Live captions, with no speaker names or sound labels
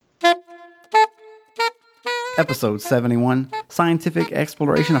Episode 71, Scientific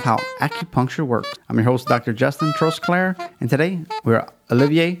Exploration of How Acupuncture Works. I'm your host, Dr. Justin Trosclair, and today we're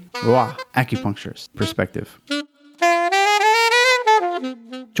Olivier Roy, Acupuncturist Perspective.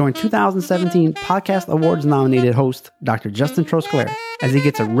 Join 2017 Podcast Awards nominated host Dr. Justin Trosclair as he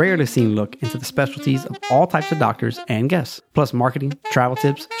gets a rarely seen look into the specialties of all types of doctors and guests, plus marketing, travel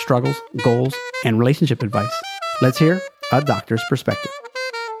tips, struggles, goals, and relationship advice. Let's hear a doctor's perspective.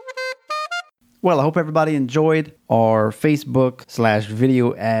 Well, I hope everybody enjoyed our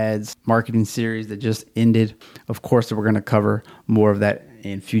Facebook/video ads marketing series that just ended. Of course, we're going to cover more of that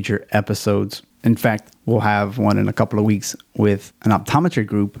in future episodes. In fact, we'll have one in a couple of weeks with an optometry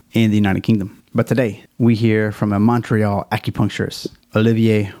group in the United Kingdom. But today, we hear from a Montreal acupuncturist,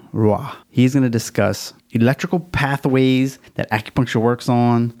 Olivier Roy. He's going to discuss electrical pathways that acupuncture works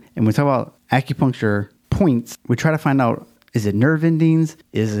on. And when we talk about acupuncture points, we try to find out, is it nerve endings?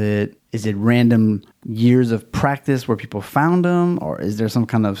 Is it random years of practice where people found them? Or is there some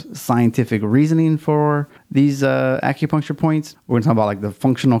kind of scientific reasoning for these acupuncture points? We're going to talk about like the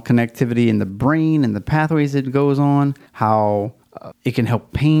functional connectivity in the brain and the pathways it goes on, how it can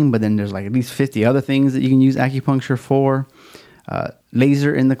help pain, but then there's like at least 50 other things that you can use acupuncture for.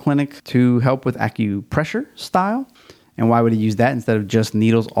 Laser in the clinic to help with acupressure style. And why would he use that instead of just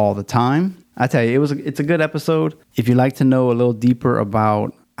needles all the time? I tell you, it's a good episode. If you'd like to know a little deeper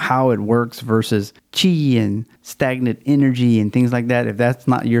about how it works versus chi and stagnant energy and things like that, if that's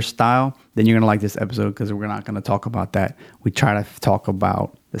not your style, then you're going to like this episode because we're not going to talk about that. We try to talk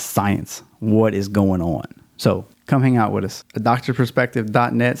about the science, what is going on. So come hang out with us.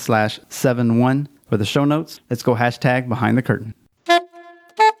 doctorperspective.net/71 for the show notes. Let's go #behind the curtain.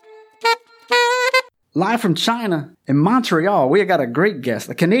 Live from China in Montreal, we got a great guest,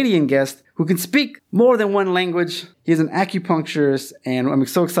 a Canadian guest who can speak more than one language. He's an acupuncturist, and I'm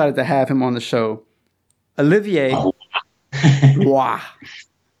so excited to have him on the show. Olivier Roy.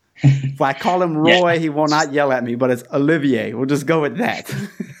 If I call him Roy, he will not yell at me, but it's Olivier. We'll just go with that.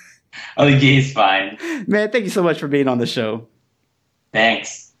 Olivier is fine. Man, thank you so much for being on the show.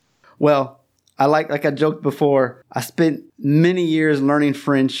 Thanks. Well, I like I joked before, I spent many years learning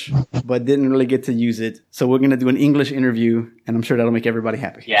French, but didn't really get to use it. So we're going to do an English interview, and I'm sure that'll make everybody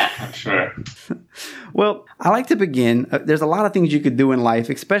happy. Yeah, I'm sure. Well, I like to begin. There's a lot of things you could do in life,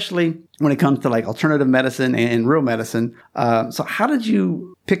 especially when it comes to like alternative medicine and real medicine. So how did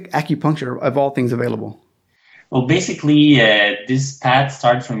you pick acupuncture of all things available? Well, basically, this path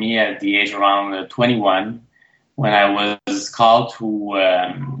started for me at the age around 21. When I was called to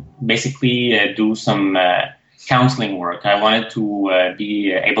basically do some counseling work. I wanted to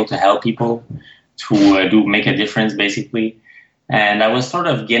be able to help people, to make a difference, basically. And I was sort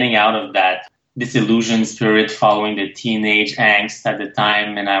of getting out of that disillusioned spirit following the teenage angst at the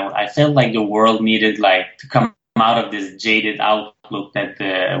time. And I felt like the world needed to come out of this jaded outlook that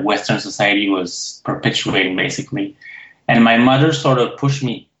the Western society was perpetuating, basically. And my mother sort of pushed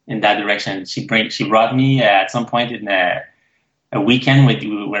me in that direction. She brought me at some point in a weekend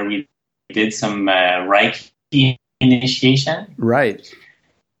where we did some Reiki initiation. Right.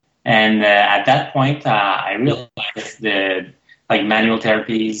 And at that point, I realized the manual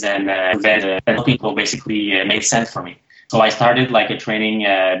therapies and people basically made sense for me. So I started a training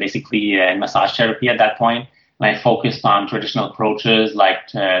basically in massage therapy at that point. And I focused on traditional approaches like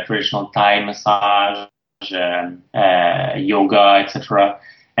traditional Thai massage, yoga, etc.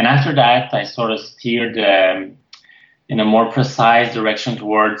 And after that, I sort of steered in a more precise direction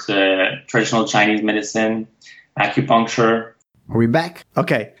towards traditional Chinese medicine, acupuncture. Are we back?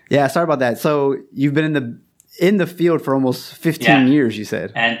 Okay. Yeah, sorry about that. So you've been in the field for almost 15 years, you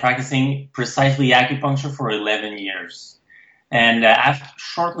said. And practicing precisely acupuncture for 11 years. And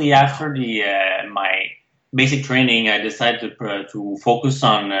shortly after my basic training, I decided to focus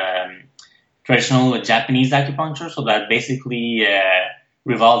on traditional Japanese acupuncture. So that basically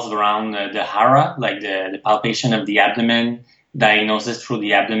revolves around the hara, like the palpation of the abdomen, diagnosis through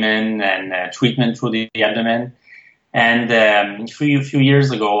the abdomen, and treatment through the abdomen. And a few years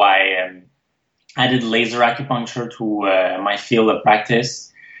ago, I added laser acupuncture to my field of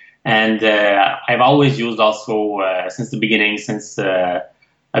practice. And I've always used also, since the beginning, since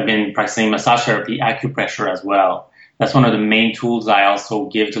I've been practicing massage therapy, acupressure as well. That's one of the main tools I also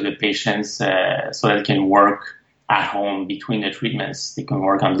give to the patients so that it can work at home between the treatments. They can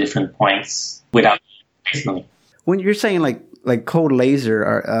work on different points without personally. When you're saying like cold laser,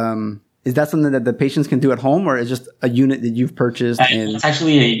 is that something that the patients can do at home, or is it just a unit that you've purchased? It's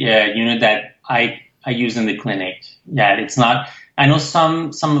actually a unit that I use in the clinic. Yeah, it's not. I know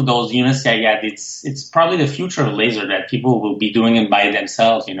some of those units. Yeah, it's probably the future of laser that people will be doing it by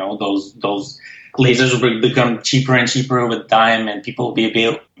themselves. You know, those lasers will become cheaper and cheaper with time, and people will be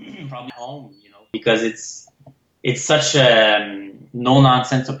able probably home, because it's such a no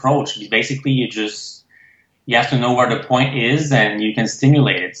nonsense approach. Basically, you have to know where the point is, and you can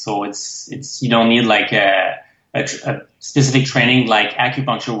stimulate it. So it's you don't need like a specific training like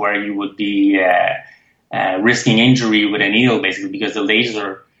acupuncture where you would be risking injury with a needle, basically, because the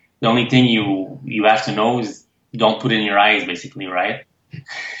laser, the only thing you have to know is don't put it in your eyes, basically, right?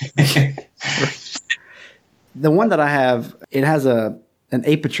 The one that I have, it has an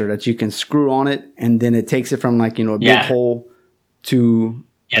aperture that you can screw on it, and then it takes it from like, a big hole to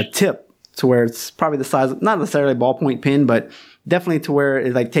a tip to where it's probably the size of, not necessarily a ballpoint pen, but definitely to where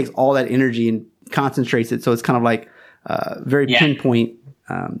it like takes all that energy and concentrates it. So it's kind of like very pinpoint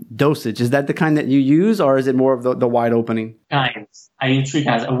dosage. Is that the kind that you use, or is it more of the wide opening? Kinds. I use three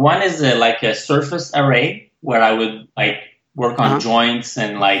kinds. One is like a surface array, where I would like work on joints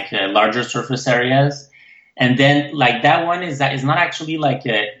and like larger surface areas. And then like that one is not actually like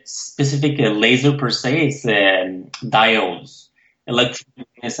a specific laser per se. It's diodes,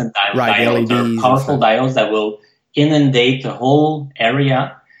 electroluminescent diodes. Right, diodes LEDs are powerful diodes that will inundate the whole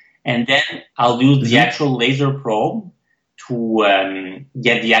area. And then I'll use the actual laser probe to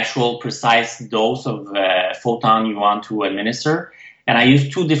get the actual precise dose of photon you want to administer. And I use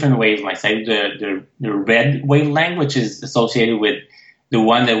two different wavelengths. I use the red wavelength, which is associated with the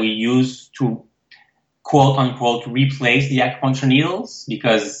one that we use to quote unquote replace the acupuncture needles,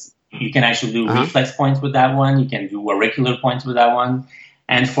 because you can actually do reflex points with that one. You can do auricular points with that one.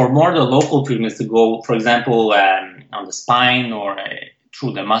 And for more the local treatments to go, for example, on the spine or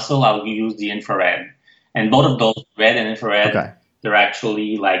through the muscle, I'll use the infrared. And both of those, red and infrared, they're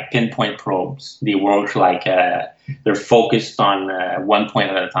actually like pinpoint probes. They work like they're focused on one point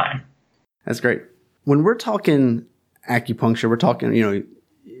at a time. That's great. When we're talking acupuncture, we're talking,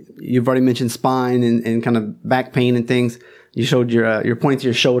 you've already mentioned spine and kind of back pain and things. You showed your point to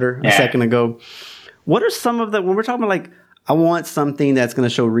your shoulder a second ago. What are some of the, when we're talking about like, I want something that's going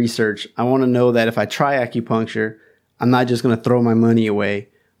to show research. I want to know that if I try acupuncture, I'm not just going to throw my money away.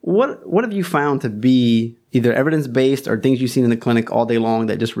 What have you found to be either evidence-based or things you've seen in the clinic all day long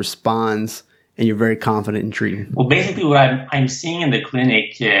that just responds and you're very confident in treating? Well, basically what I'm seeing in the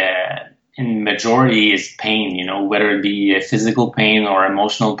clinic in majority is pain, whether it be physical pain or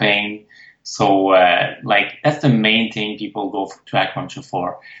emotional pain. So like that's the main thing people go to acupuncture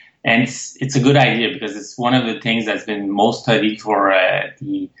for. And it's a good idea because it's one of the things that's been most studied for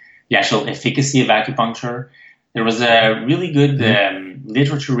the actual efficacy of acupuncture. There was a really good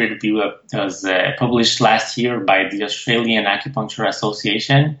literature review that was published last year by the Australian Acupuncture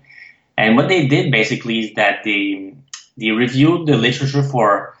Association. And what they did basically is that they reviewed the literature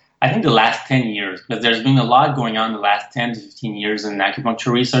for, I think, the last 10 years, because there's been a lot going on the last 10 to 15 years in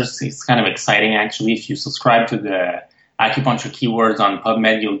acupuncture research. It's kind of exciting, actually. If you subscribe to the acupuncture keywords on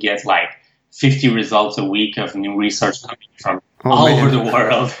PubMed, you'll get like 50 results a week of new research coming from all over the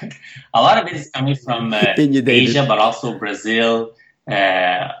world. A lot of it is coming from Asia, but also Brazil,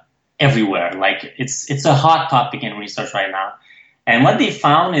 everywhere. Like it's a hot topic in research right now. And what they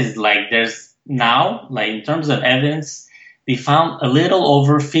found is like there's now, like in terms of evidence, they found a little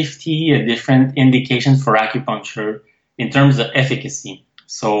over 50 different indications for acupuncture in terms of efficacy.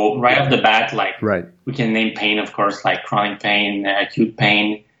 So right off the bat, like we can name pain, of course, like chronic pain, acute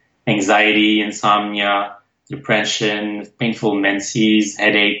pain, anxiety, insomnia, depression, painful menses,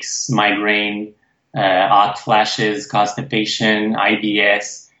 headaches, migraine, hot flashes, constipation,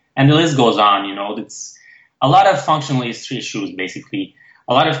 IBS, and the list goes on. It's a lot of functional issues, basically.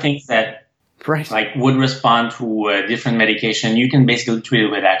 A lot of things that like would respond to different medication. You can basically treat it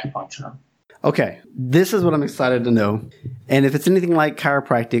with acupuncture. Okay, this is what I'm excited to know. And if it's anything like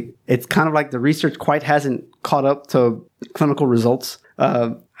chiropractic, it's kind of like the research quite hasn't caught up to clinical results.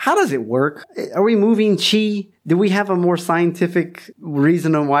 How does it work? Are we moving chi? Do we have a more scientific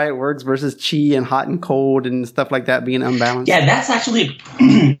reason on why it works versus chi and hot and cold and stuff like that being unbalanced? Yeah, that's actually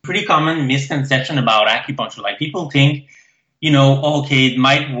a pretty common misconception about acupuncture. Like people think, okay, it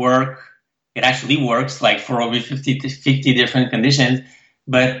might work. It actually works like for over 50 different conditions.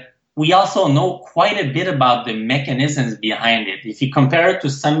 But we also know quite a bit about the mechanisms behind it. If you compare it to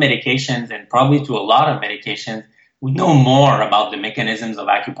some medications and probably to a lot of medications, we know more about the mechanisms of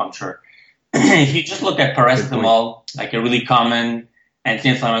acupuncture. If you just look at paracetamol, like a really common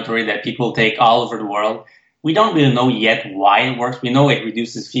anti-inflammatory that people take all over the world, we don't really know yet why it works. We know it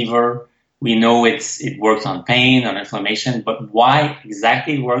reduces fever. We know it works on pain, on inflammation, but why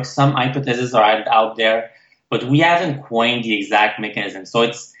exactly it works, some hypotheses are out there, but we haven't coined the exact mechanism. So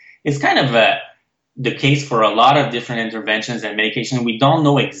it's kind of the case for a lot of different interventions and medication. We don't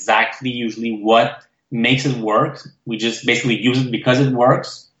know exactly usually what makes it work. We just basically use it because it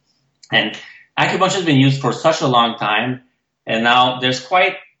works. And acupuncture has been used for such a long time, and now there's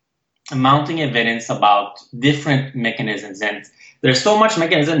quite mounting evidence about different mechanisms. And there's so much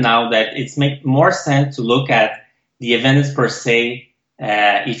mechanism now that it's make more sense to look at the evidence per se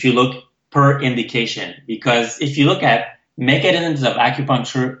if you look per indication. Because if you look at mechanisms of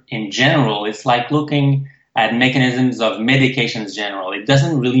acupuncture in general, it's like looking at mechanisms of medications in general. It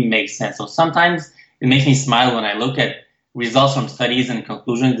doesn't really make sense. So sometimes it makes me smile when I look at results from studies and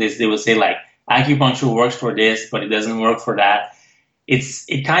conclusions. They will say like acupuncture works for this, but it doesn't work for that.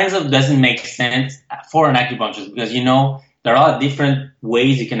 It kind of doesn't make sense for an acupuncturist because, you know, there are different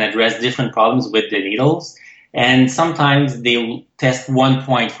ways you can address different problems with the needles. And sometimes they will test 1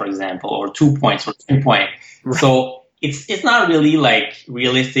 point, for example, or 2 points or 3 points. Right. So it's not really like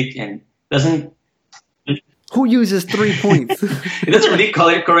realistic and doesn't. Who uses 3 points? It doesn't really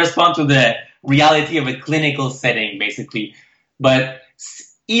correspond to the reality of a clinical setting, basically. But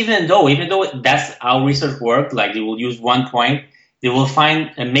even though that's how research works, like they will use 1 point, they will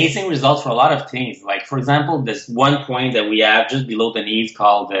find amazing results for a lot of things. Like, for example, this 1 point that we have just below the knees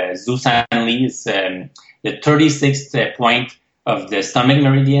called Zusanli is the 36th point of the stomach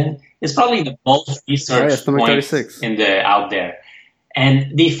meridian. It's probably the most researched point out there.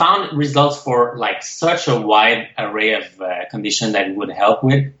 And they found results for like such a wide array of conditions that it would help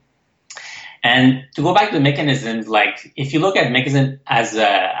with. And to go back to the mechanisms, like if you look at mechanism as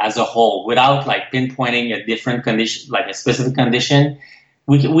a whole, without like pinpointing a different condition, like a specific condition,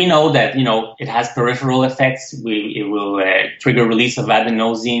 we know that, you know, it has peripheral effects. It will trigger release of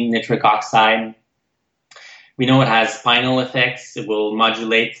adenosine, nitric oxide. We know it has spinal effects. It will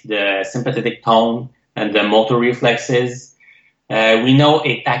modulate the sympathetic tone and the motor reflexes. We know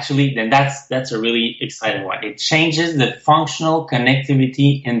it actually, then that's a really exciting one. It changes the functional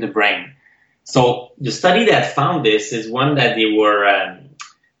connectivity in the brain. So the study that found this is one that they were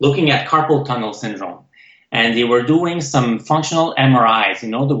looking at carpal tunnel syndrome, and they were doing some functional MRIs, you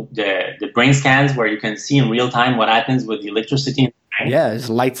know, the brain scans where you can see in real time what happens with the electricity in the brain. Yeah, it just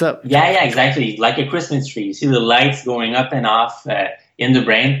lights up. Yeah, exactly. Like a Christmas tree. You see the lights going up and off in the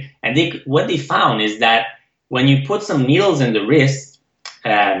brain. And what they found is that when you put some needles in the wrist,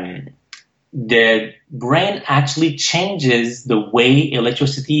 the brain actually changes the way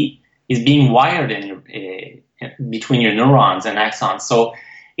electricity is being wired in between your neurons and axons. So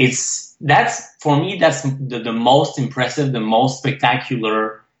that's the most impressive, the most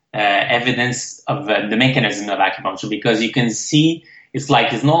spectacular evidence of the mechanism of acupuncture, because you can see it's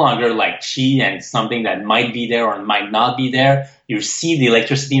no longer like chi and something that might be there or might not be there. You see the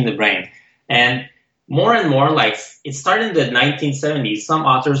electricity in the brain. And more, like it started in the 1970s. Some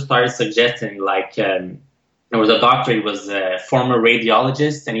authors started suggesting there was a doctor, he was a former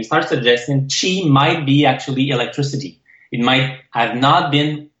radiologist, and he started suggesting chi might be actually electricity. It might have not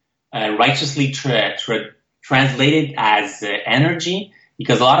been righteously translated as energy,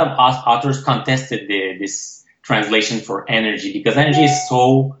 because a lot of authors contested this translation for energy, because energy is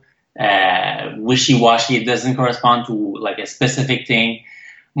so wishy-washy. It doesn't correspond to like a specific thing.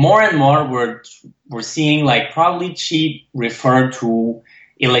 More and more, we're seeing like probably chi referred to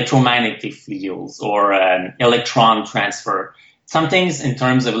electromagnetic fields or electron transfer. Some things in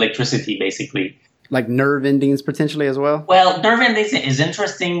terms of electricity, basically. Like nerve endings potentially as well? Well, nerve endings is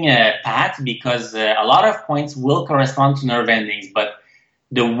interesting path, because a lot of points will correspond to nerve endings. But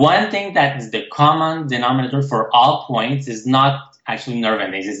the one thing that is the common denominator for all points is not actually nerve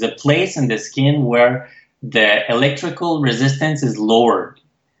endings. It's the place in the skin where the electrical resistance is lowered.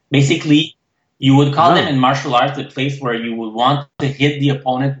 Basically, you would call them in martial arts the place where you would want to hit the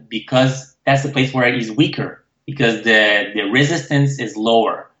opponent, because that's the place where he's weaker, because the resistance is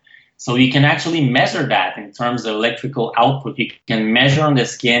lower. So you can actually measure that in terms of electrical output. You can measure on the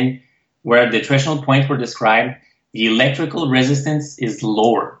skin where the threshold points were described, the electrical resistance is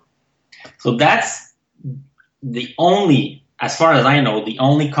lower. So that's the only, as far as I know, the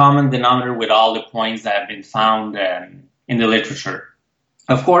only common denominator with all the points that have been found in the literature.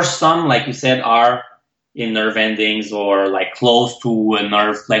 Of course, some, like you said, are in nerve endings or like close to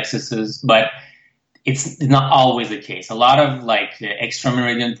nerve plexuses, but it's not always the case. A lot of like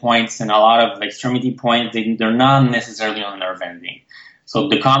extrameridian points and a lot of extremity points, they're not necessarily on a nerve ending. So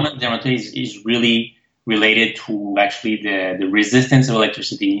the common denominator is really related to actually the resistance of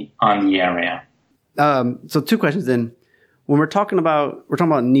electricity on the area. So 2 questions then. When we're talking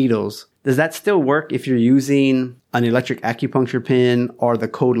about needles, Does that still work if you're using an electric acupuncture pin or the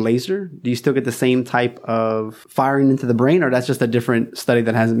cold laser? Do you still get the same type of firing into the brain, or that's just a different study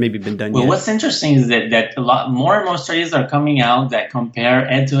that hasn't maybe been done yet? Well, what's interesting is that a lot more and more studies are coming out that compare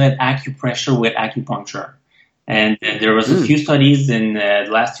head-to-head acupressure with acupuncture. And there was a few studies in the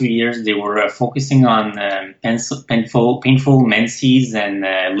last 2 years. They were focusing on painful menses and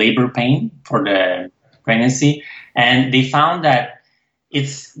labor pain for the pregnancy. And they found that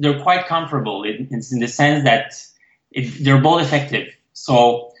they're quite comparable. It's in the sense that they're both effective.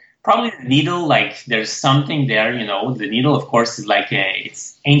 So probably the needle, like there's something there, the needle, of course, is like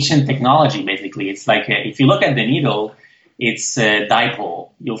it's ancient technology, basically. It's like if you look at the needle, it's a dipole.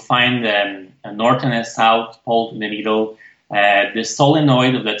 You'll find a north and a south pole to the needle. The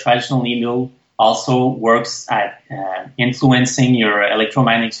solenoid of the traditional needle also works at influencing your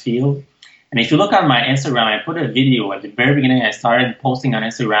electromagnetic field. And if you look on my Instagram, I put a video at the very beginning. I started posting on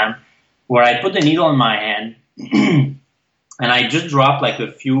Instagram where I put the needle in my hand and I just dropped like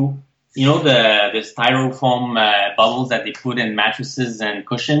a few, the styrofoam bubbles that they put in mattresses and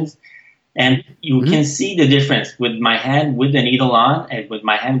cushions. And you can see the difference with my hand with the needle on and with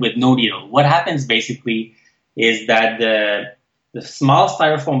my hand with no needle. What happens basically is that the small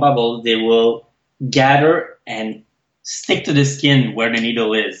styrofoam bubbles, they will gather and stick to the skin where the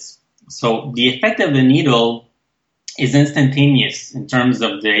needle is. So the effect of the needle is instantaneous in terms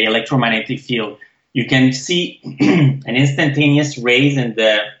of the electromagnetic field. You can see an instantaneous raise in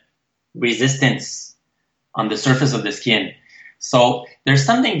the resistance on the surface of the skin. So there's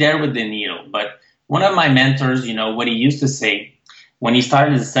something there with the needle. But one of my mentors, what he used to say when he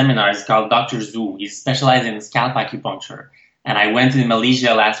started his seminar is called Dr. Zhu. He's specialized in scalp acupuncture. And I went to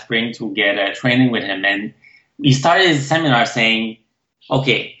Malaysia last spring to get a training with him. And he started his seminar saying,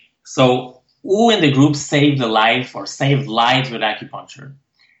 okay, so who in the group saved a life or saved lives with acupuncture?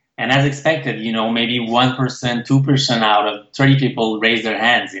 And as expected, maybe 1%, 2% out of 30 people raised their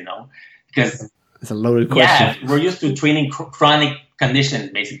hands, because it's a loaded question. Yeah, we're used to treating chronic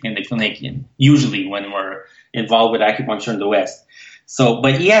conditions basically in the clinic, usually when we're involved with acupuncture in the West. So,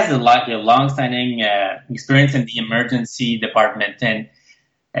 but he has a long-standing experience in the emergency department, and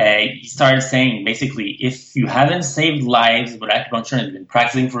he started saying basically, if you haven't saved lives with acupuncture and been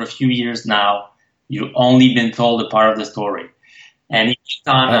practicing for a few years now, you've only been told a part of the story. And he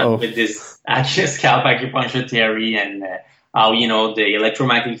went on with this scalp acupuncture theory and how, the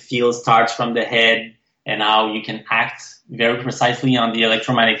electromagnetic field starts from the head and how you can act very precisely on the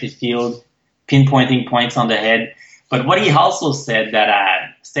electromagnetic field, pinpointing points on the head. But what he also said that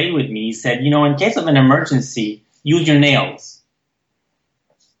stayed with me, he said, in case of an emergency, use your nails.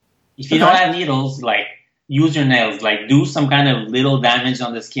 If you don't have needles, use your nails, do some kind of little damage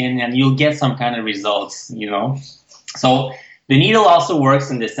on the skin and you'll get some kind of results, So the needle also works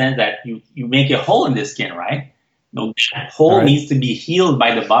in the sense that you make a hole in the skin, right? The hole needs to be healed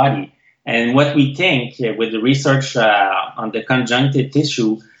by the body. And what we think with the research on the conjunctive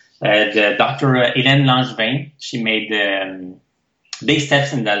tissue, the Dr. Hélène Langevin, she made big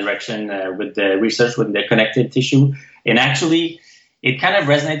steps in that direction with the research with the connective tissue. And actually, it kind of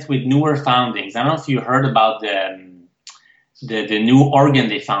resonates with newer foundings. I don't know if you heard about the new organ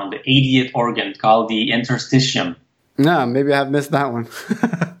they found, the 80th organ called the interstitium. No, maybe I've missed that one.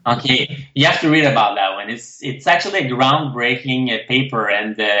 Okay, you have to read about that one. It's actually a groundbreaking paper,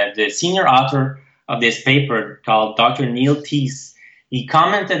 and the senior author of this paper, called Dr. Neil Teese, he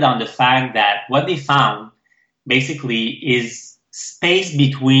commented on the fact that what they found basically is space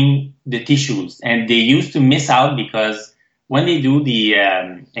between the tissues, and they used to miss out because when they do the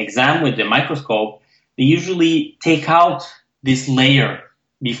exam with the microscope, they usually take out this layer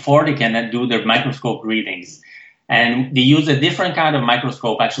before they can do their microscope readings. And they use a different kind of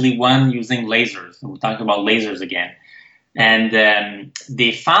microscope, actually one using lasers. We're talking about lasers again. And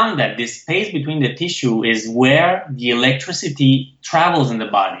they found that this space between the tissue is where the electricity travels in the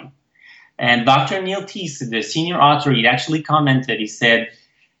body. And Dr. Neil Teese, the senior author, he actually commented, he said,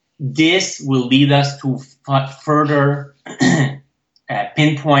 this will lead us to further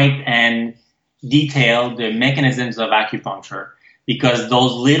pinpoint and detail the mechanisms of acupuncture, because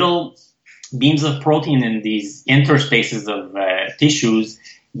those little beams of protein in these interspaces of tissues,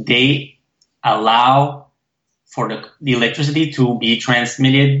 they allow for the electricity to be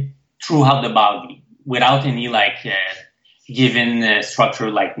transmitted throughout the body without any given structure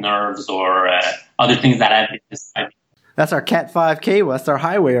like nerves or other things that have been described. That's our Cat 5 cable. That's our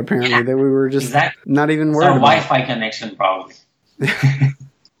highway, apparently, that we were just not even worried about. It's our Wi-Fi connection, probably.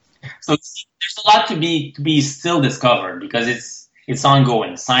 So there's a lot to be still discovered because it's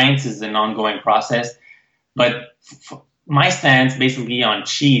ongoing. Science is an ongoing process. But my stance basically on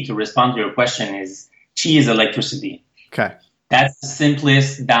qi, to respond to your question, is qi is electricity. Okay. That's the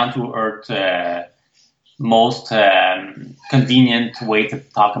simplest, down-to-earth, most convenient way to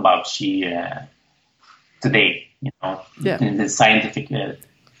talk about qi today, in the scientific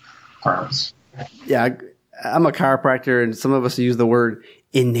terms. Yeah, I'm a chiropractor, and some of us use the word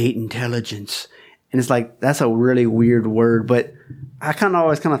innate intelligence. And it's like, that's a really weird word, but I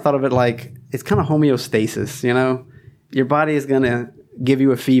always thought of it like it's kind of homeostasis, Your body is going to give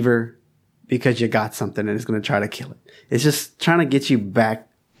you a fever because you got something and it's going to try to kill it. It's just trying to get you back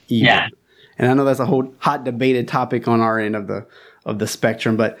even. Yeah. And I know that's a whole hot debated topic on our end of the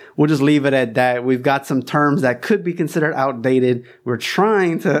spectrum, but we'll just leave it at that. We've got some terms that could be considered outdated. We're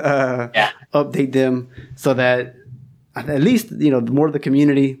trying to update them so that at least, the more the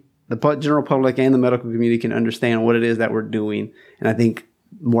community, the general public and the medical community can understand what it is that we're doing. And I think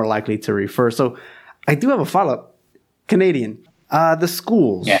more likely to refer. So I do have a follow-up. Canadian, the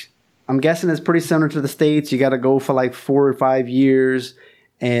schools, I'm guessing it's pretty similar to the States. You got to go for like 4 or 5 years.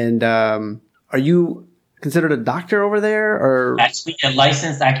 And are you considered a doctor over there, or actually a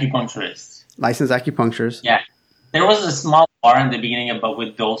licensed acupuncturist? Licensed acupuncturist. Yeah, there was a small bar in the beginning about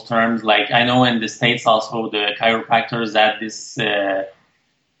with those terms. Like I know in the States also the chiropractors had this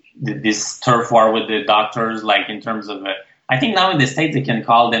turf war with the doctors. Like in terms of, I think now in the States they can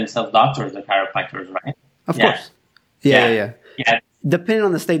call themselves doctors, the chiropractors, right? Of course. Yeah. Depending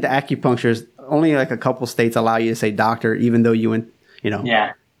on the state, the acupuncturist, only like a couple states allow you to say doctor, even though you went,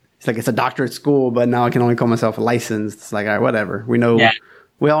 Yeah. It's like it's a doctorate school, but now I can only call myself licensed. It's like, all right, whatever. We know,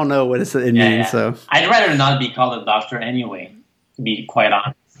 we all know what it means. Yeah. So I'd rather not be called a doctor anyway, to be quite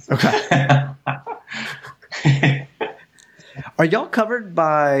honest. Okay. Are y'all covered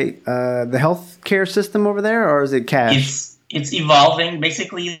by the healthcare system over there, or is it cash? It's evolving.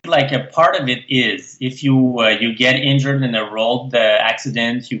 Basically, like a part of it is if you get injured in a road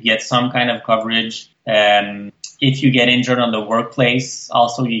accident, you get some kind of coverage. If you get injured on the workplace,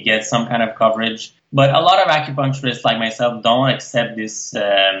 also you get some kind of coverage. But a lot of acupuncturists like myself don't accept this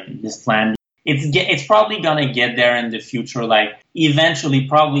plan. It's probably gonna get there in the future. Like eventually,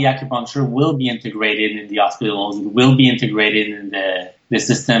 probably acupuncture will be integrated in the hospitals. It will be integrated in the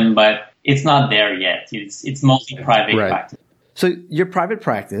system, but it's not there yet. It's mostly private practice. So your private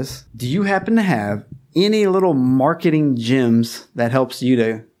practice, do you happen to have any little marketing gems that helps you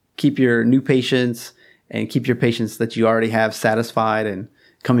to keep your new patients and keep your patients that you already have satisfied and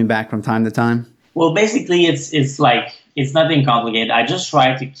coming back from time to time? Well, basically, it's like it's nothing complicated. I just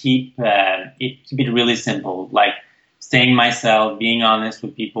try to keep it really simple, like staying myself, being honest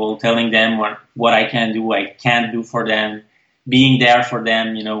with people, telling them what I can do, I can't do for them, being there for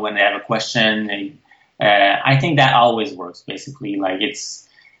them, when they have a question. I think that always works. Basically, like it's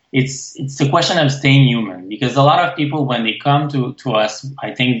a question of staying human, because a lot of people, when they come to us,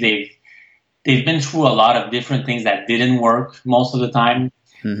 I think they've been through a lot of different things that didn't work most of the time.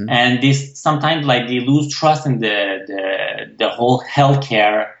 Mm-hmm. And this sometimes like they lose trust in the whole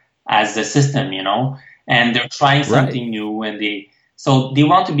healthcare as the system, and they're trying something new, and they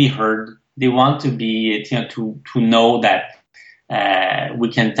want to be heard. They want to be to know that we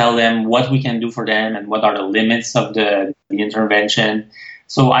can tell them what we can do for them and what are the limits of the intervention.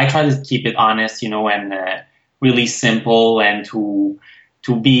 So I try to keep it honest, and really simple, and to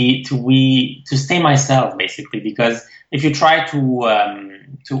stay myself, basically, because if you try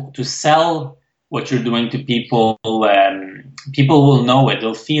to sell what you're doing to people, people will know it,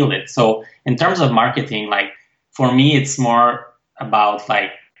 they'll feel it. So in terms of marketing, like for me, it's more about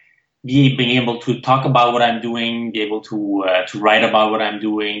like being able to talk about what I'm doing, be able to write about what I'm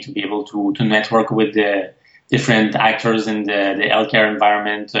doing, to be able to network with the different actors in the healthcare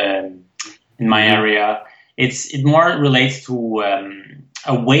environment in my area. It more relates to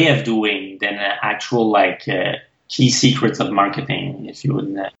a way of doing than an actual like key secrets of marketing, if you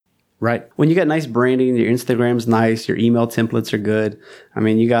would. Right. When you got nice branding, your Instagram's nice, your email templates are good. I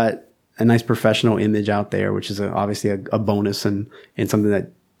mean, you got a nice professional image out there, which is obviously a bonus and something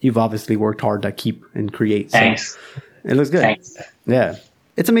that you've obviously worked hard to keep and create. Thanks. So it looks good. Thanks. Yeah.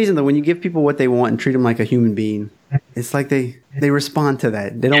 It's amazing though, when you give people what they want and treat them like a human being, it's like they respond to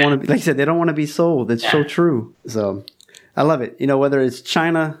that. They don't want to, like you said, they don't want to be sold. It's so true. So I love it. Whether it's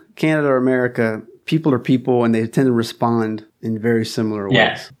China, Canada, or America, people are people, and they tend to respond in very similar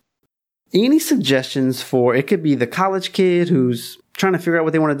ways. Any suggestions for, it could be the college kid who's trying to figure out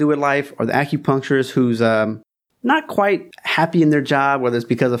what they want to do with life, or the acupuncturist who's not quite happy in their job, whether it's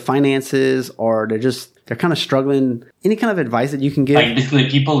because of finances or they're kind of struggling. Any kind of advice that you can give? Like basically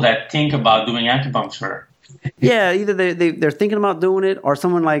people that think about doing acupuncture. Yeah, either they're thinking about doing it, or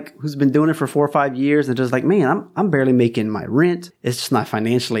someone like who's been doing it for 4 or 5 years and just like, man, I'm barely making my rent. It's just not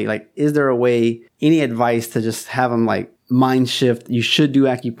financially. Like, is there a way? Any advice to just have them like mind shift? You should do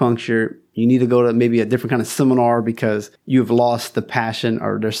acupuncture. You need to go to maybe a different kind of seminar because you've lost the passion,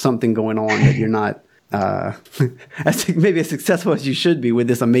 or there's something going on that you're not maybe as successful as you should be with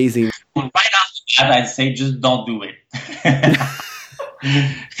this amazing. Right after that, I'd say just don't do it.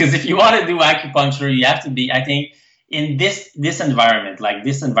 Because if you want to do acupuncture, you have to be, I think, in this environment, like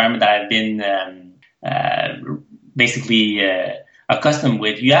this environment that I've been basically accustomed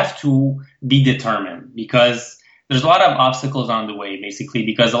with, you have to be determined, because there's a lot of obstacles on the way, basically,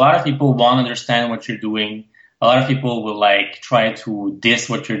 because a lot of people won't understand what you're doing. A lot of people will like try to diss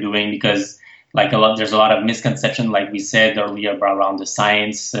what you're doing because there's a lot of misconception, like we said earlier, around the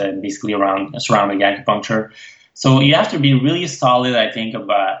science, basically surrounding acupuncture. So you have to be really solid, I think,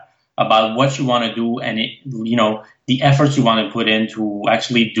 about what you want to do and the efforts you want to put in to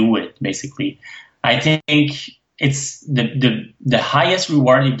actually do it. Basically, I think it's the highest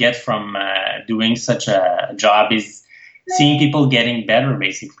reward you get from doing such a job is seeing people getting better,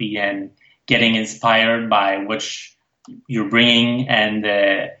 basically, and getting inspired by what you're bringing, and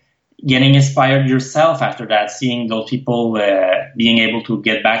getting inspired yourself after that, seeing those people being able to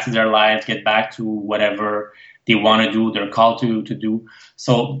get back to their lives, get back to whatever they want to do, they're called to do.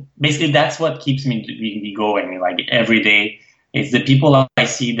 So basically, that's what keeps me going. Like every day, it's the people I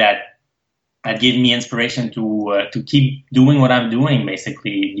see that give me inspiration to keep doing what I'm doing,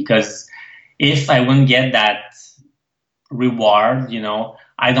 basically. Because if I wouldn't get that reward,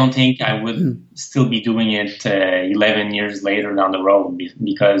 I don't think I would still be doing it 11 years later down the road,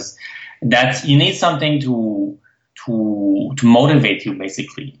 because you need something to motivate you,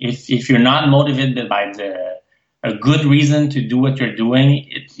 basically. If you're not motivated by a good reason to do what you're doing,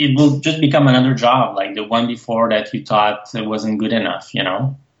 it will just become another job, like the one before that you thought it wasn't good enough,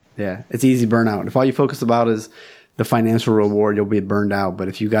 Yeah, it's easy burnout. If all you focus about is the financial reward, you'll be burned out. But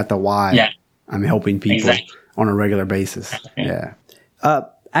if you got the why, I'm helping people on a regular basis. Okay. Yeah.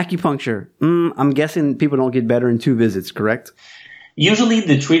 Acupuncture. I'm guessing people don't get better in 2 visits, correct? Usually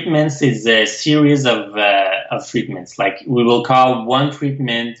the treatments is a series of treatments. Like we will call one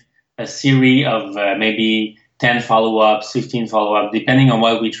treatment a series of maybe 10 follow-ups, 15 follow-ups, depending on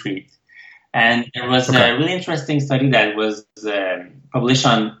what we treat. And there was a really interesting study that was published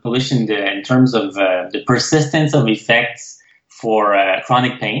in terms of the persistence of effects for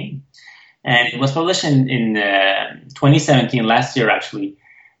chronic pain. And it was published in 2017, last year, actually.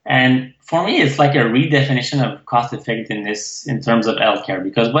 And for me, it's like a redefinition of cost effectiveness in terms of healthcare,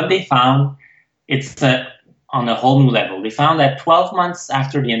 because what they found, it's on a whole new level. They found that 12 months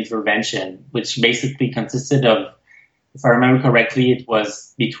after the intervention, which basically consisted of, if I remember correctly, it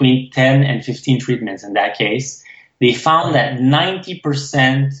was between 10 and 15 treatments in that case, they found that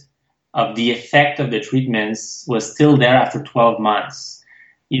 90% of the effect of the treatments was still there after 12 months.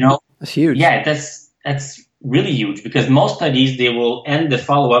 That's huge. Yeah, that's really huge, because most studies, they will end the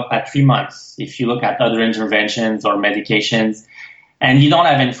follow-up at 3 months if you look at other interventions or medications, and you don't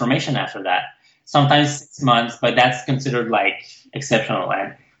have information after that. Sometimes 6 months, but that's considered like exceptional.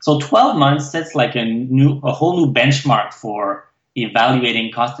 And so 12 months, that's like a whole new benchmark for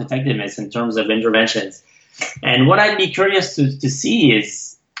evaluating cost effectiveness in terms of interventions. And what I'd be curious to see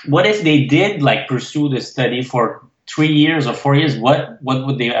is, what if they did like pursue the study for 3 years or 4 years? What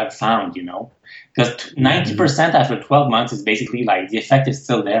would they have found, Because 90% after 12 months is basically like the effect is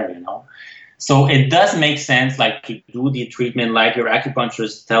still there, So it does make sense, like, to do the treatment like your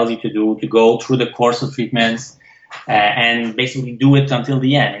acupuncturist tells you to do, to go through the course of treatments and basically do it until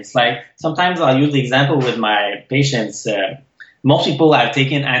the end. It's like, sometimes I'll use the example with my patients. Most people have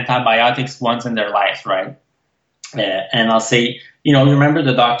taken antibiotics once in their life, right? And I'll say, you remember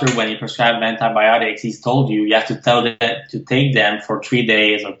the doctor, when he prescribed antibiotics, he's told you have to tell them to take them for 3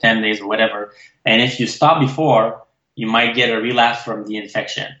 days or 10 days or whatever. And if you stop before, you might get a relapse from the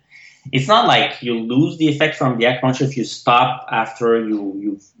infection. It's not like you lose the effect from the acupuncture if you stop after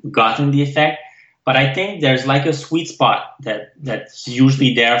you've gotten the effect. But I think there's like a sweet spot that's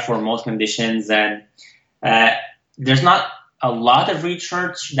usually there for most conditions. And there's not a lot of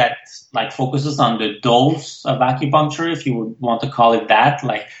research that like focuses on the dose of acupuncture, if you would want to call it that.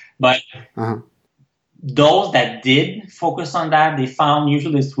 But those that did focus on that, they found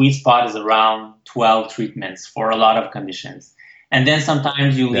usually the sweet spot is around 12 treatments for a lot of conditions. And then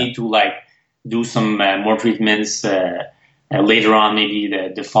sometimes you need to like do some more treatments later on, maybe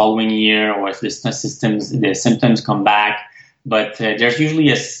the following year, or if the symptoms come back. But there's usually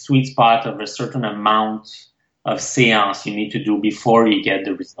a sweet spot of a certain amount of seance you need to do before you get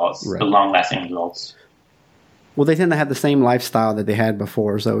the results, the long-lasting results. Well, they tend to have the same lifestyle that they had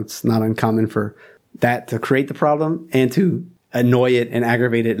before, so it's not uncommon for that to create the problem and to annoy it and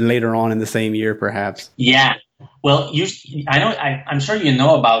aggravate it later on in the same year, perhaps. Yeah. Well, I'm sure you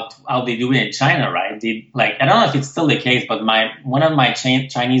know about how they do it in China, right? I don't know if it's still the case, but one of my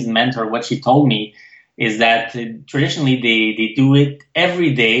Chinese mentor, what she told me is that traditionally they do it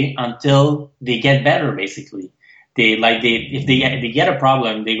every day until they get better. Basically, if they get a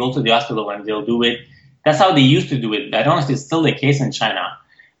problem, they go to the hospital and they'll do it. That's how they used to do it. I don't know if it's still the case in China,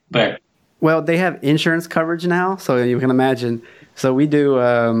 but well, they have insurance coverage now, so you can imagine. So we do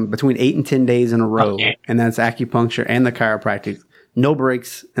between 8 and 10 days in a row, and that's acupuncture and the chiropractic. No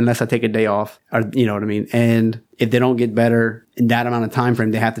breaks unless I take a day off, or you know what I mean. And if they don't get better in that amount of time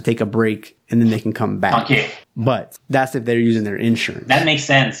frame, they have to take a break, and then they can come back. Okay. But that's if they're using their insurance. That makes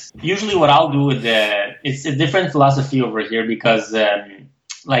sense. Usually, what I'll do with it's a different philosophy over here because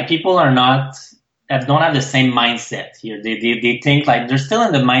people don't have the same mindset here. They think like they're still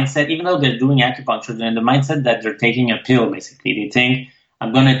in the mindset, even though they're doing acupuncture, they're in the mindset that they're taking a pill, basically. They think,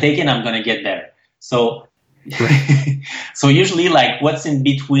 I'm going to take it, I'm going to get better. So, so usually like what's in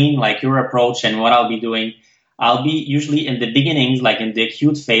between like your approach and what I'll be doing, I'll be usually in the beginnings, like in the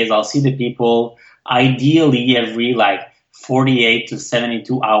acute phase, I'll see the people ideally every like 48 to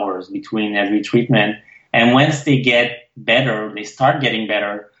 72 hours between every treatment. And once they get better, they start getting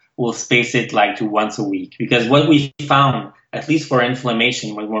better, we'll space it like to once a week. Because what we found, at least for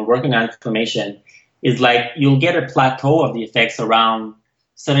inflammation, when we're working on inflammation, is like you'll get a plateau of the effects around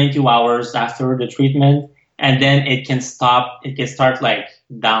 72 hours after the treatment, and then it can stop, it can start like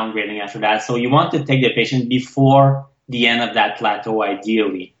downgrading after that. So you want to take the patient before the end of that plateau,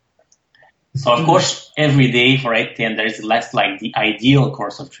 ideally. So of course, every day for 8-10, there's less like the ideal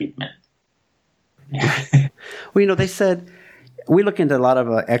course of treatment. Well, they said, we look into a lot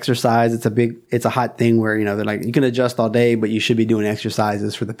of exercise. It's a hot thing where, they're like, you can adjust all day, but you should be doing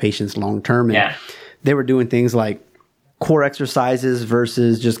exercises for the patients long term. And they were doing things like core exercises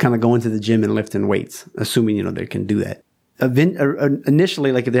versus just kind of going to the gym and lifting weights, assuming, they can do that.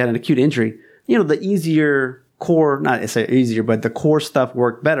 Initially, like if they had an acute injury, the easier core, not necessarily easier, but the core stuff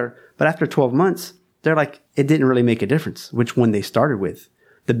worked better. But after 12 months, they're like, it didn't really make a difference which one they started with.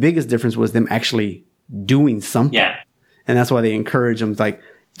 The biggest difference was them actually doing something. Yeah. And that's why they encourage them, like,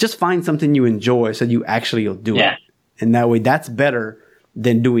 just find something you enjoy so you actually will do it. And that way, that's better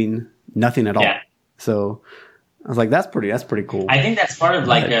than doing nothing at all. So I was like, that's pretty cool. I think that's part of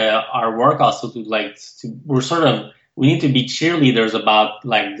like our work also we need to be cheerleaders about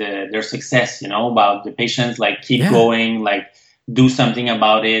like their success, about the patients, like keep going, like do something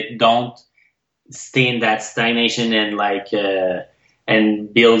about it. Don't stay in that stagnation and like,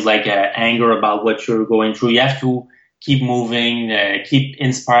 and build like anger about what you're going through. You have to keep moving, keep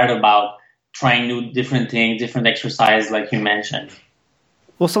inspired about trying different things, different exercise, like you mentioned.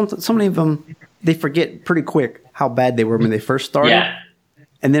 Well, so many of them, they forget pretty quick how bad they were when they first started. Yeah.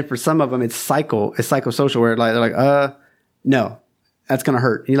 And then for some of them, it's psychosocial where they're like, no, that's going to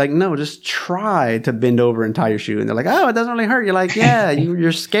hurt. And you're like, no, just try to bend over and tie your shoe. And they're like, oh, it doesn't really hurt. You're like, yeah,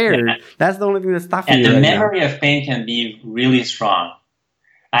 you're scared. That's the only thing that's stopping you. And the right memory now. of pain can be really strong.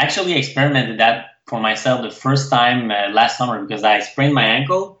 I actually experimented that for myself the first time last summer because I sprained my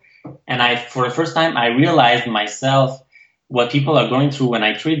ankle, and for the first time I realized myself what people are going through when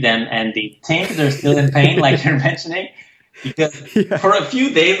I treat them, and they think they're still in pain, like you're mentioning. Because for a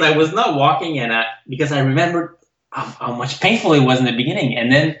few days I was not walking, and because I remembered how much painful it was in the beginning.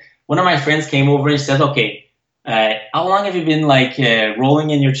 And then one of my friends came over and said, "Okay, how long have you been like rolling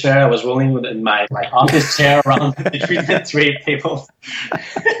in your chair?" I was rolling in my office chair around the treatment table.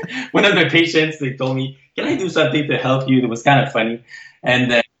 One of the patients, they told me, "Can I do something to help you?" It was kind of funny.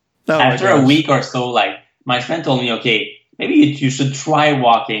 And after a week or so, like my friend told me, "Okay, maybe you should try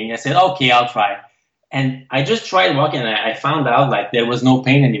walking." I said, "Okay, I'll try." And I just tried walking, and I found out like there was no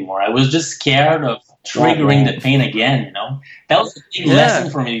pain anymore. I was just scared of triggering the pain again. That was a big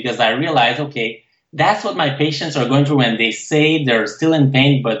lesson for me because I realized, okay, that's what my patients are going through when they say they're still in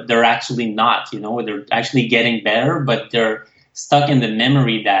pain, but they're actually not. They're actually getting better, but they're stuck in the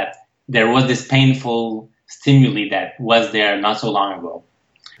memory that there was this painful stimuli that was there not so long ago.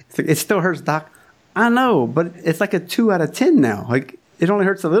 It still hurts, Doc. I know, but it's like a 2 out of 10 now. Like it only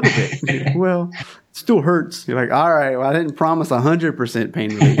hurts a little bit. Well, it still hurts. You're like, all right, well, I didn't promise 100%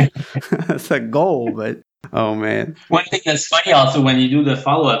 pain relief. That's a goal, but oh man. One thing that's funny also when you do the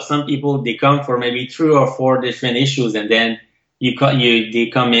follow-up, some people, they come for maybe 3 or 4 different issues, and then they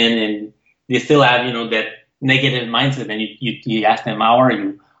come in and they still have, that negative mindset, and you ask them, how are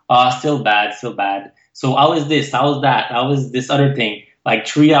you? Still bad. So how is this? How is that? How is this other thing? like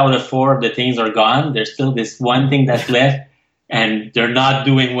 3 out of 4 of the things are gone. There's still this one thing that's left, and they're not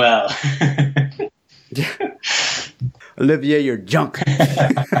doing well. Olivier, you're junk.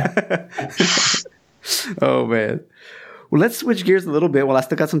 Oh, man. Well, let's switch gears a little bit while I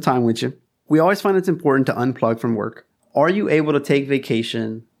still got some time with you. We always find it's important to unplug from work. Are you able to take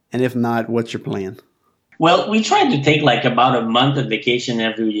vacation? And if not, what's your plan? Well, we try to take like about a month of vacation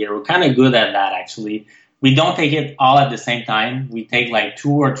every year. We're kind of good at that, actually. We don't take it all at the same time. We take like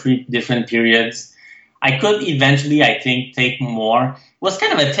 2 or 3 different periods. I could eventually, I think, take more. It was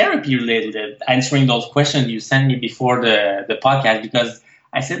kind of a therapy related, answering those questions you sent me before the podcast, because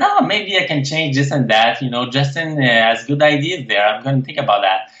I said, oh, maybe I can change this and that. Justin has good ideas there. I'm going to think about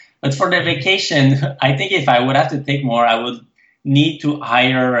that. But for the vacation, I think if I would have to take more, I would need to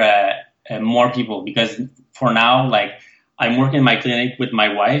hire more people, because for now, like, I'm working in my clinic with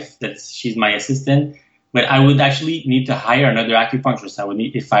my wife. She's my assistant. But I would actually need to hire another acupuncturist.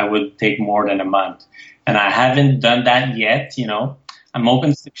 If I would take more than a month. And I haven't done that yet. I'm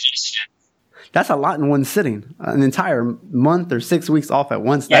open to suggestions. That's a lot in one sitting. An entire month or 6 weeks off at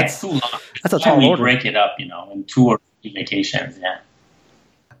once. Yeah, it's too long. That's a tall order. Break it up, in 2 or 3 vacations. Yeah.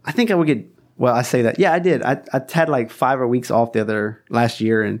 I think I would get. Well, I say that. Yeah, I did. I had like 5 weeks off last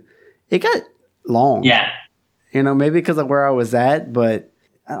year, and it got long. Yeah. Maybe because of where I was at, but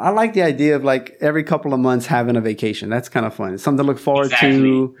I like the idea of like every couple of months having a vacation. That's kind of fun. It's something to look forward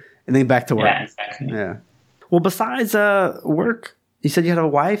to, and then back to work. Yeah, exactly. Yeah. Well, besides work, you said you had a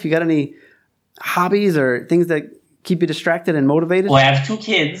wife. You got any hobbies or things that keep you distracted and motivated? Well, I have 2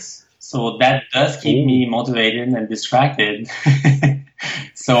 kids, so that does keep me motivated and distracted.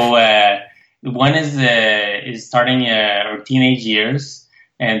 So one is starting her teenage years,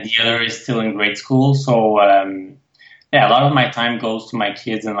 and the other is still in grade school. So a lot of my time goes to my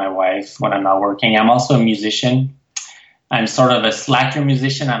kids and my wife when I'm not working. I'm also a musician. I'm sort of a slacker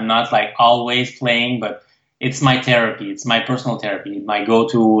musician. I'm not like always playing, but it's my therapy. It's my personal therapy. My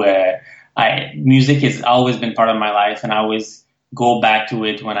go-to. Music has always been part of my life, and I always go back to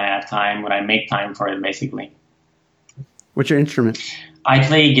it when I have time, when I make time for it, basically. What's your instrument? I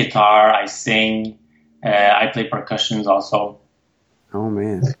play guitar, I sing, I play percussions also. Oh,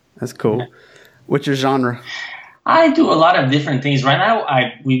 man. That's cool. What's your genre? I do a lot of different things. Right now,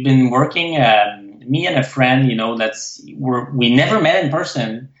 we've been working, me and a friend, we never met in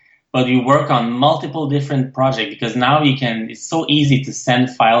person, but we work on multiple different projects, because now it's so easy to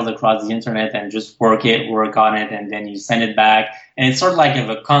send files across the internet and just work on it, and then you send it back. And it's sort of like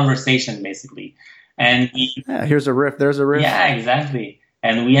a conversation, basically. And here's a riff, there's a riff. Yeah, exactly.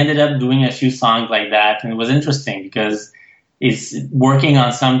 And we ended up doing a few songs like that. And it was interesting because it's working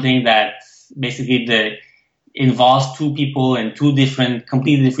on something that basically involves 2 people in 2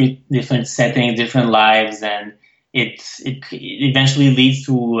 completely different settings, different lives. And it eventually leads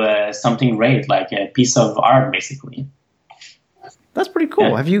to something great, like a piece of art, basically. That's pretty cool.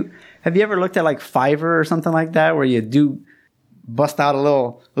 Yeah. Have you ever looked at like Fiverr or something like that, where you do bust out a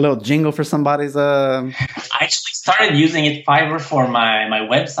little jingle for somebody's? I actually started using Fiverr for my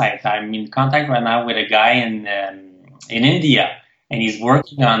website. I'm in contact right now with a guy in India, and he's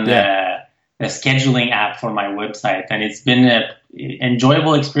working on the scheduling app for my website, and it's been an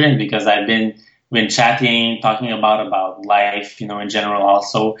enjoyable experience because I've been chatting, talking about life, in general.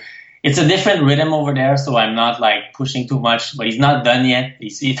 Also, it's a different rhythm over there, so I'm not like pushing too much. But he's not done yet.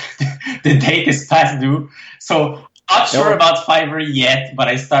 You see, the date is past due, so. Not sure about Fiverr yet, but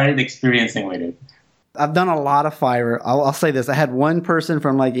I started experiencing with it. I've done a lot of Fiverr. I'll say this. I had one person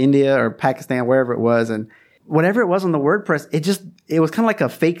from like India or Pakistan, wherever it was, and whatever it was on the WordPress, it was kind of like a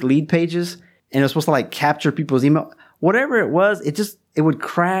fake lead pages, and it was supposed to like capture people's email. Whatever it was, it would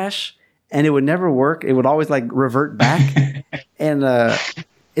crash, and it would never work. It would always like revert back. And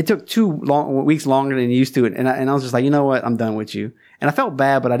it took 2 weeks longer than you used to. And I was just like, you know what? I'm done with you. And I felt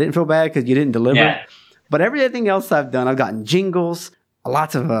bad, but I didn't feel bad because you didn't deliver. Yeah. But everything else I've done, I've gotten jingles,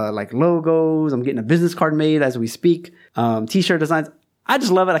 lots of like logos. I'm getting a business card made as we speak. T-shirt designs. I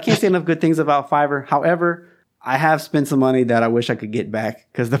just love it. I can't say enough good things about Fiverr. However, I have spent some money that I wish I could get back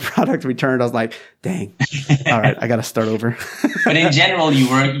because the product returned. I was like, dang, all right, I got to start over. But in general,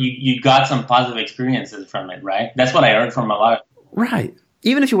 you got some positive experiences from it, right? That's what I heard from a lot. Right.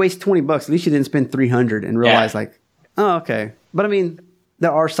 Even if you waste $20, at least you didn't spend $300 and realize like, oh, okay. But I mean,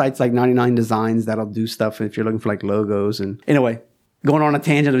 there are sites like 99 Designs that'll do stuff if you're looking for like logos. And anyway, going on a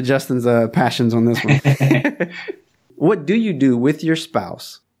tangent of Justin's passions on this one. What do you do with your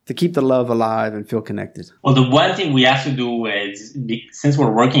spouse to keep the love alive and feel connected? Well, the one thing we have to do is, since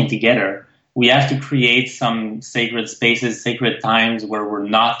we're working together, we have to create some sacred spaces, sacred times where we're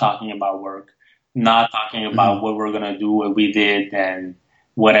not talking about work, not talking about what we're going to do, what we did, and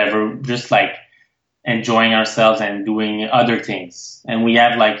whatever, just like enjoying ourselves and doing other things. And we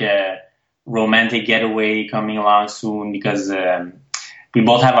have like a romantic getaway coming along soon because we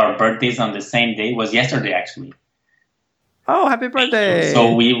both have our birthdays on the same day. It was yesterday, actually. Oh, happy birthday!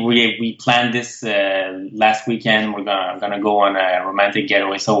 So we planned this last weekend. We're gonna go on a romantic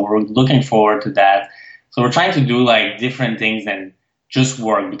getaway. So we're looking forward to that. So we're trying to do like different things than just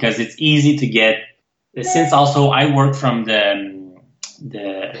work because it's easy to get. Since also I work from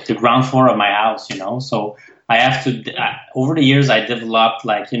the ground floor of my house, so I have to. Over the years, I developed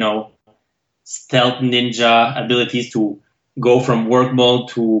like stealth ninja abilities to go from work mode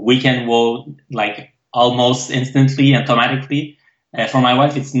to weekend mode, like almost instantly, automatically. For my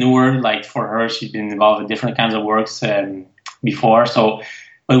wife, it's newer. Like for her, she's been involved in different kinds of works before. So,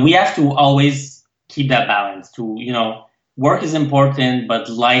 but we have to always keep that balance. Work is important, but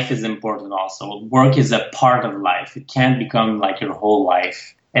life is important also. Work is a part of life. It can't become like your whole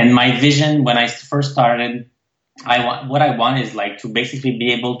life. And my vision when I first started, what I want is like to basically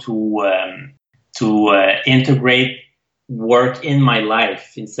be able to integrate work in my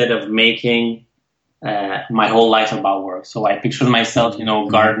life instead of making my whole life about work. So I pictured myself,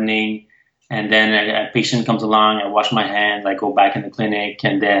 gardening, and then a patient comes along, I wash my hands, I go back in the clinic,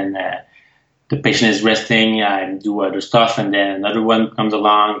 and then the patient is resting, I do other stuff, and then another one comes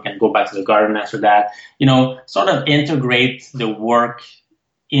along and go back to the garden after that. Sort of integrate the work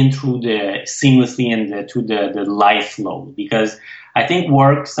into seamlessly into the life flow. Because I think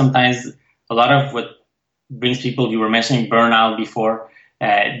work sometimes, a lot of what brings people, you were mentioning burnout before,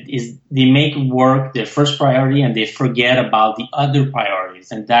 is they make work their first priority and they forget about the other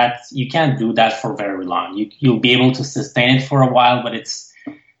priorities, and that you can't do that for very long. You'll be able to sustain it for a while, but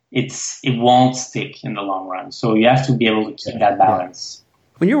it won't stick in the long run. So you have to be able to keep that balance.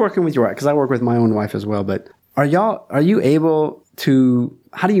 When you're working with your wife, because I work with my own wife as well, but are you able to?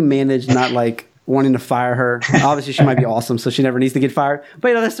 How do you manage not like wanting to fire her? Obviously, she might be awesome, so she never needs to get fired.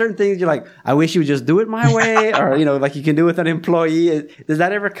 But there's certain things you're like, I wish you would just do it my way, or like you can do with an employee. Does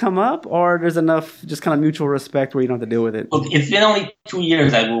that ever come up, or there's enough just kind of mutual respect where you don't have to deal with it? Look, it's been only 2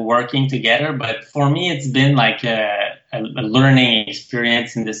 years that we're working together, but for me, it's been like a learning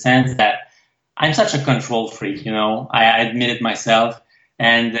experience in the sense that I'm such a control freak. I admit it myself,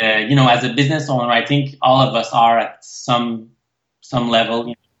 and as a business owner, I think all of us are at some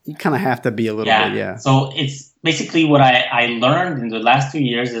level. You kind of have to be a little bit, yeah. So it's basically what I learned in the last 2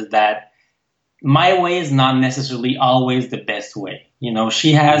 years is that my way is not necessarily always the best way.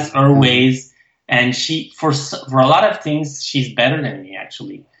 She has her ways, and for a lot of things, she's better than me,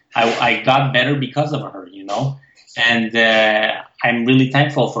 actually. I got better because of her, and I'm really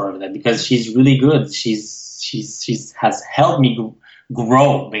thankful for that because she's really good. She's has helped me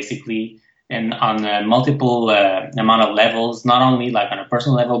grow, basically, and on a multiple amount of levels, not only like on a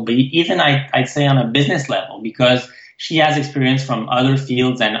personal level, but even I'd say on a business level, because she has experience from other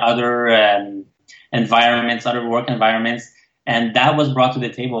fields and other environments, other work environments, and that was brought to the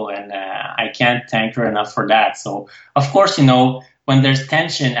table, and I can't thank her enough for that. So, of course, when there's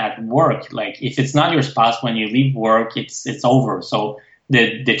tension at work, like if it's not your spouse, when you leave work, it's over. So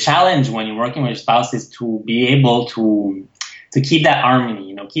the challenge when you're working with your spouse is to be able to keep that harmony,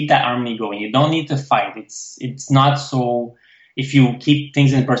 keep that harmony going. You don't need to fight. It's not so. If you keep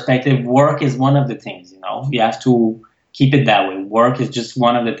things in perspective, work is one of the things. You have to keep it that way. Work is just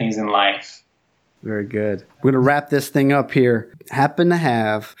one of the things in life. Very good. We're going to wrap this thing up here. Happen to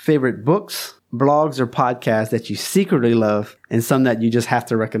have favorite books, blogs, or podcasts that you secretly love, and some that you just have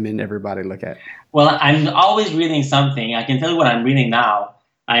to recommend everybody look at? Well, I'm always reading something. I can tell you what I'm reading now.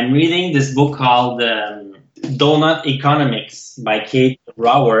 I'm reading this book called Donut Economics by Kate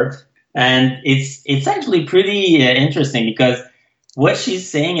Raworth, and it's actually pretty interesting because what she's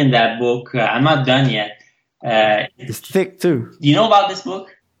saying in that book, I'm not done yet. It's thick too. Do you know about this